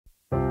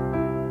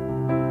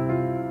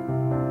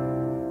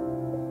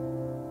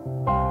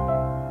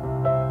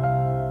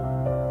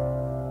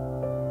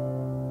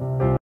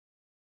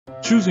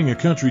Choosing a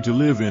country to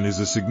live in is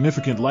a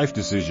significant life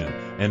decision,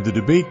 and the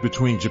debate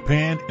between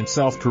Japan and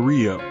South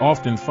Korea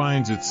often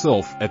finds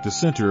itself at the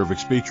center of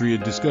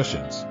expatriate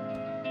discussions.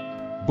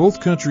 Both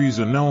countries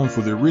are known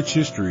for their rich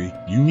history,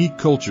 unique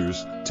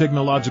cultures,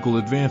 technological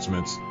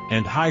advancements,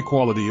 and high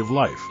quality of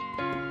life.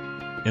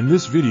 In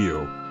this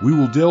video, we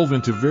will delve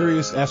into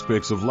various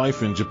aspects of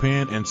life in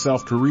Japan and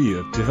South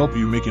Korea to help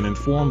you make an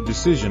informed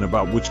decision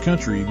about which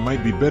country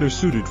might be better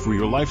suited for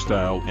your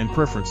lifestyle and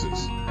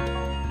preferences.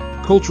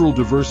 Cultural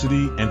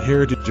diversity and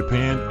heritage.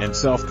 Japan and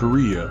South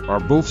Korea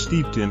are both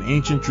steeped in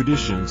ancient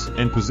traditions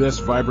and possess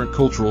vibrant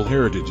cultural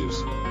heritages.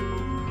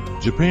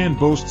 Japan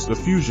boasts a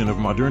fusion of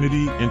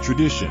modernity and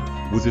tradition,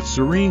 with its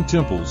serene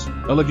temples,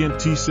 elegant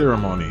tea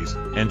ceremonies,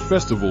 and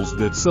festivals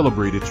that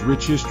celebrate its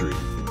rich history.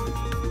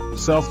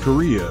 South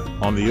Korea,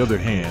 on the other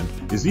hand,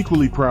 is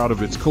equally proud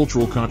of its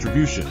cultural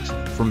contributions,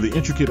 from the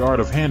intricate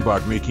art of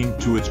hanbok making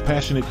to its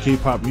passionate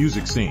K-pop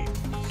music scene.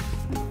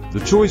 The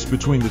choice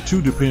between the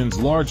two depends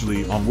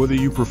largely on whether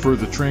you prefer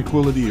the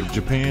tranquility of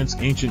Japan's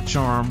ancient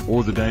charm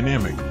or the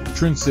dynamic,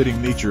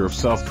 trend-setting nature of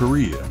South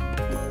Korea.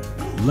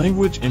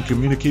 Language and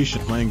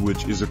communication.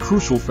 Language is a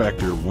crucial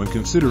factor when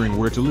considering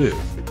where to live.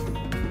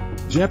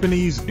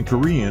 Japanese and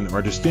Korean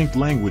are distinct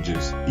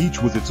languages,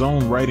 each with its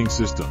own writing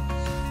system.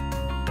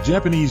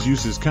 Japanese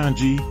uses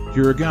kanji,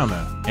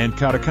 hiragana, and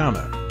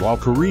katakana, while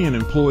Korean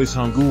employs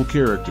Hangul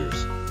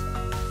characters.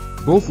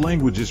 Both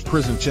languages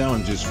present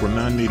challenges for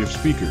non-native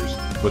speakers,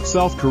 but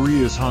South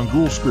Korea's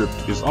Hangul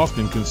script is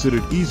often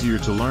considered easier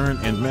to learn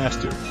and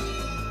master.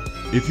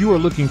 If you are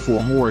looking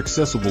for a more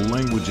accessible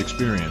language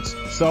experience,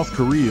 South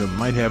Korea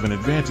might have an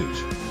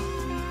advantage.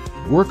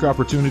 Work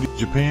opportunity.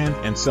 Japan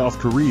and South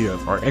Korea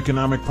are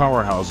economic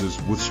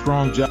powerhouses with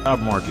strong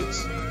job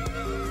markets.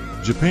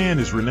 Japan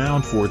is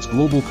renowned for its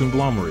global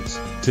conglomerates,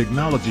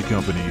 technology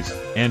companies,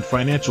 and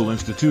financial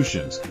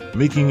institutions,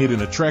 making it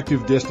an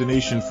attractive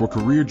destination for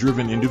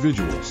career-driven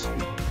individuals.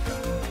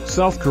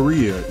 South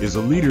Korea is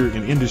a leader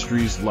in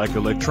industries like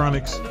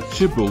electronics,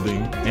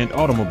 shipbuilding, and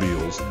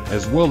automobiles,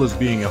 as well as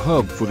being a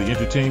hub for the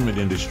entertainment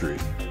industry.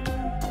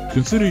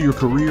 Consider your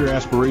career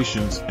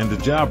aspirations and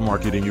the job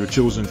market in your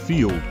chosen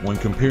field when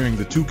comparing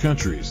the two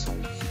countries.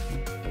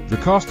 The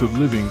cost of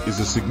living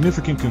is a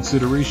significant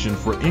consideration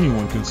for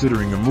anyone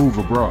considering a move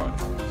abroad.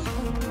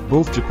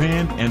 Both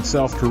Japan and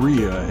South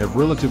Korea have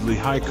relatively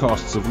high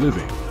costs of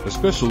living,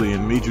 especially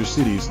in major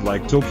cities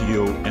like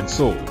Tokyo and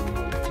Seoul.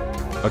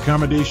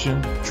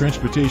 Accommodation,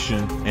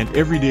 transportation, and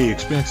everyday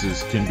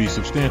expenses can be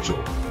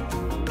substantial.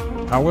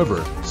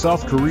 However,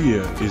 South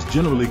Korea is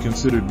generally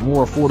considered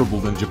more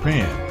affordable than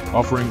Japan,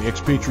 offering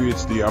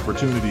expatriates the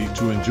opportunity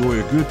to enjoy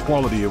a good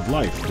quality of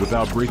life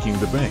without breaking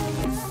the bank.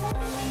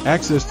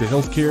 Access to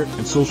healthcare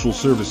and social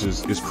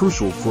services is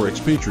crucial for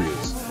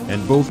expatriates,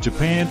 and both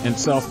Japan and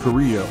South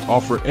Korea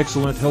offer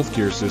excellent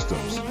healthcare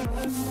systems.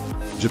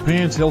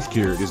 Japan's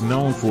healthcare is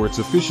known for its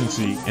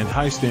efficiency and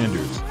high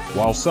standards,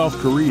 while South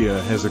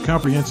Korea has a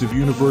comprehensive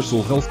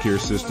universal healthcare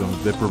system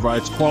that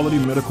provides quality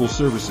medical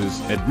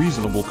services at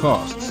reasonable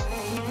costs.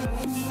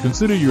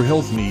 Consider your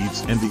health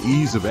needs and the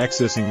ease of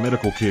accessing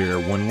medical care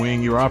when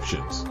weighing your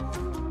options.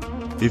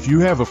 If you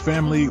have a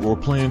family or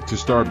plan to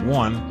start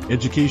one,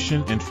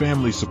 education and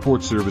family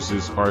support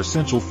services are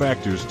essential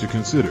factors to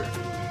consider.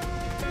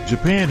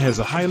 Japan has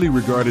a highly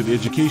regarded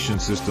education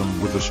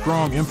system with a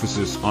strong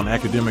emphasis on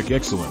academic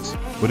excellence,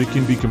 but it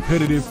can be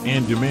competitive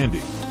and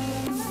demanding.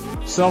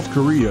 South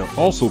Korea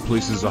also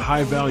places a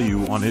high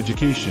value on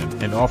education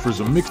and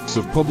offers a mix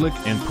of public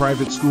and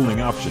private schooling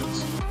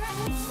options.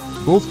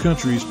 Both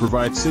countries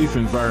provide safe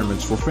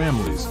environments for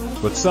families,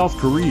 but South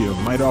Korea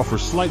might offer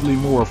slightly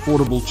more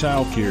affordable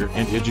childcare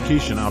and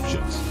education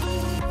options.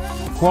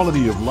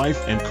 Quality of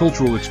life and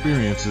cultural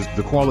experiences.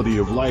 The quality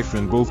of life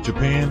in both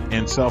Japan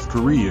and South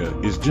Korea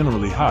is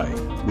generally high,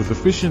 with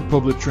efficient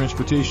public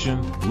transportation,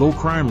 low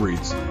crime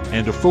rates,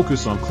 and a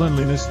focus on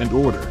cleanliness and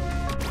order.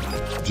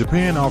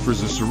 Japan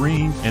offers a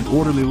serene and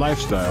orderly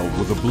lifestyle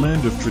with a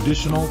blend of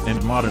traditional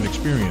and modern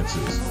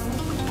experiences.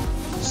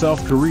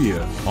 South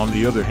Korea, on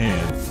the other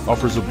hand,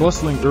 offers a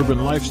bustling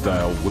urban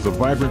lifestyle with a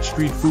vibrant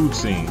street food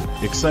scene,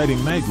 exciting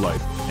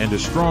nightlife, and a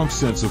strong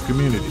sense of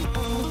community.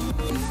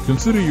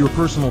 Consider your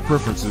personal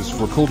preferences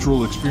for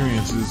cultural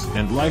experiences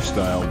and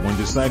lifestyle when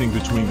deciding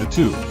between the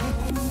two.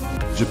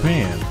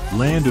 Japan,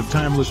 land of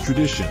timeless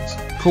traditions,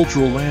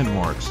 cultural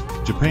landmarks.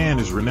 Japan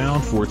is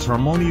renowned for its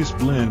harmonious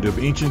blend of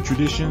ancient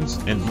traditions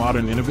and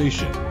modern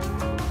innovation.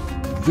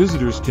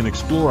 Visitors can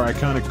explore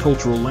iconic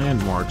cultural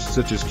landmarks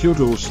such as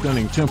Kyoto's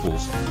stunning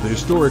temples, the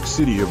historic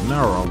city of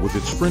Nara with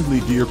its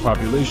friendly deer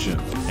population,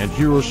 and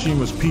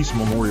Hiroshima's Peace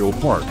Memorial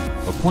Park,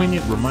 a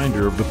poignant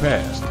reminder of the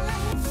past.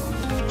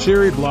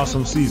 Cherry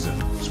blossom season.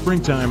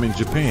 Springtime in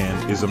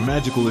Japan is a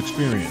magical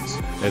experience,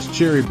 as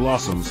cherry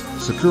blossoms,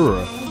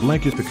 sakura,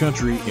 blanket the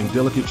country in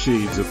delicate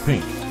shades of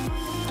pink.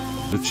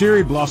 The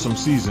cherry blossom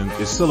season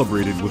is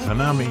celebrated with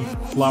hanami,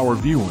 flower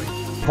viewing,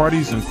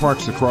 parties and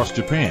parks across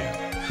Japan,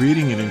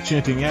 creating an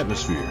enchanting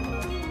atmosphere.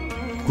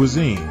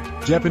 Cuisine.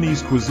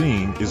 Japanese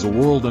cuisine is a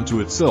world unto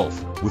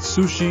itself, with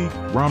sushi,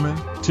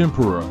 ramen,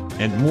 tempura,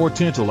 and more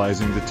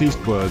tantalizing the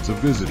taste buds of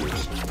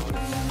visitors.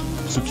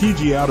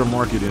 Tsukiji Outer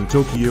Market in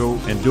Tokyo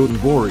and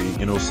Dotonbori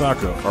in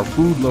Osaka are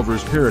food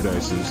lovers'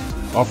 paradises,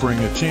 offering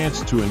a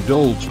chance to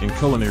indulge in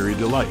culinary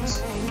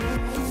delights.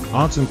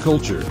 Onsen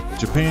culture.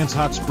 Japan's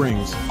hot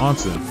springs,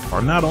 onsen,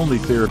 are not only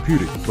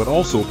therapeutic but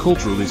also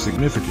culturally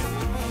significant.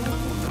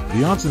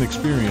 The onsen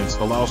experience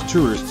allows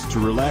tourists to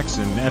relax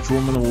in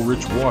natural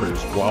mineral-rich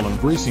waters while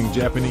embracing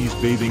Japanese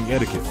bathing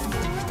etiquette.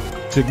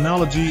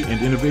 Technology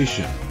and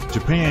innovation.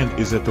 Japan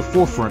is at the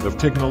forefront of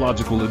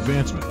technological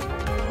advancement.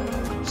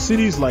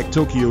 Cities like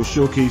Tokyo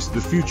showcase the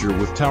future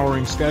with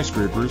towering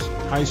skyscrapers,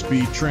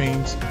 high-speed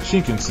trains,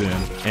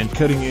 Shinkansen, and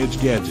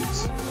cutting-edge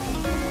gadgets.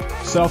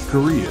 South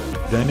Korea.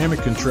 Dynamic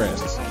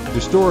contrasts.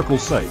 Historical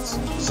sites.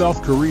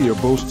 South Korea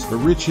boasts a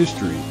rich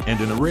history and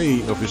an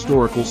array of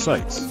historical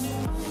sites.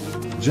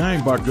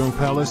 Gyeongbokgung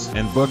Palace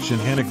and Bukshin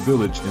Hanok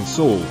Village in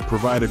Seoul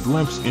provide a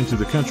glimpse into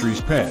the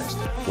country's past,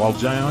 while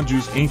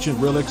Gyeongju's ancient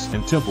relics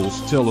and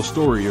temples tell a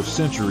story of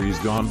centuries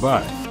gone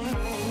by.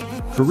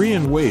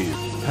 Korean Wave.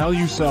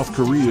 Hallyu. South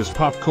Korea's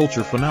pop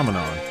culture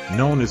phenomenon,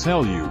 known as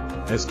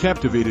Hallyu, has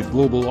captivated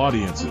global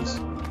audiences.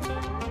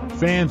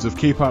 Fans of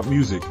K-pop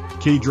music,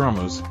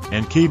 K-dramas,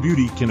 and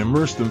K-beauty can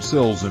immerse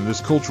themselves in this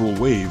cultural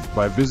wave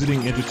by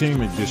visiting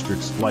entertainment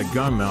districts like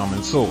Gangnam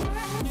and Seoul.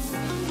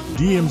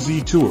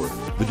 DMZ Tour.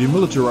 The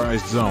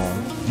Demilitarized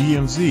Zone,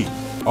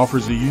 DMZ,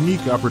 offers a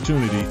unique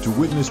opportunity to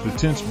witness the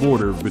tense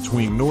border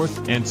between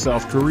North and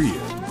South Korea.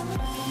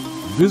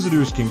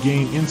 Visitors can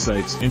gain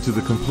insights into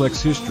the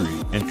complex history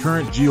and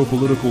current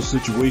geopolitical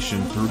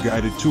situation through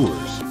guided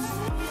tours.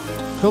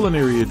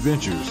 Culinary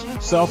adventures.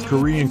 South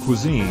Korean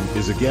cuisine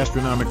is a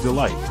gastronomic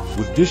delight,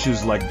 with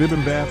dishes like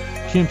bibimbap,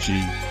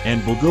 kimchi,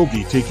 and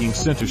bulgogi taking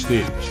center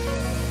stage.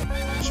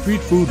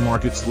 Street food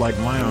markets like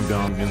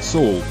Myeongdong in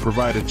Seoul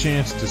provide a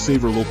chance to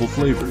savor local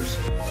flavors.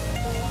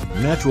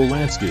 Natural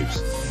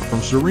landscapes. From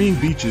serene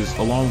beaches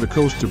along the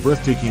coast to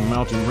breathtaking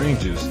mountain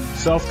ranges,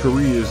 South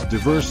Korea's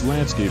diverse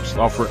landscapes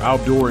offer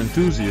outdoor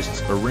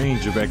enthusiasts a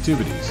range of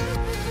activities,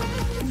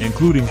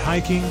 including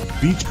hiking,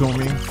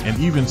 beachcombing, and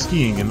even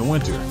skiing in the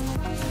winter.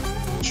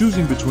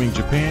 Choosing between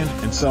Japan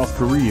and South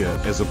Korea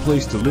as a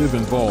place to live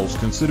involves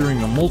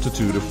considering a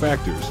multitude of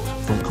factors,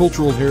 from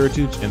cultural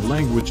heritage and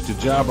language to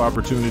job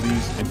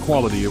opportunities and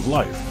quality of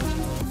life.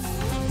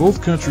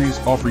 Both countries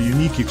offer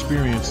unique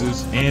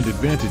experiences and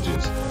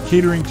advantages,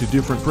 catering to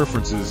different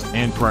preferences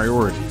and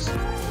priorities.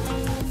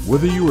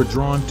 Whether you are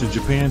drawn to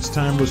Japan's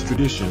timeless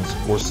traditions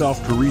or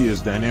South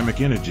Korea's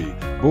dynamic energy,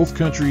 both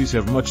countries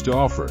have much to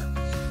offer.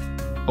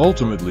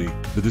 Ultimately,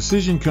 the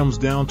decision comes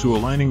down to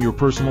aligning your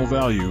personal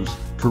values,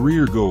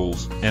 career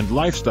goals, and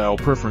lifestyle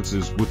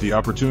preferences with the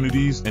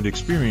opportunities and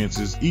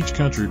experiences each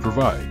country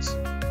provides.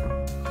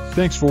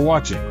 Thanks for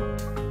watching.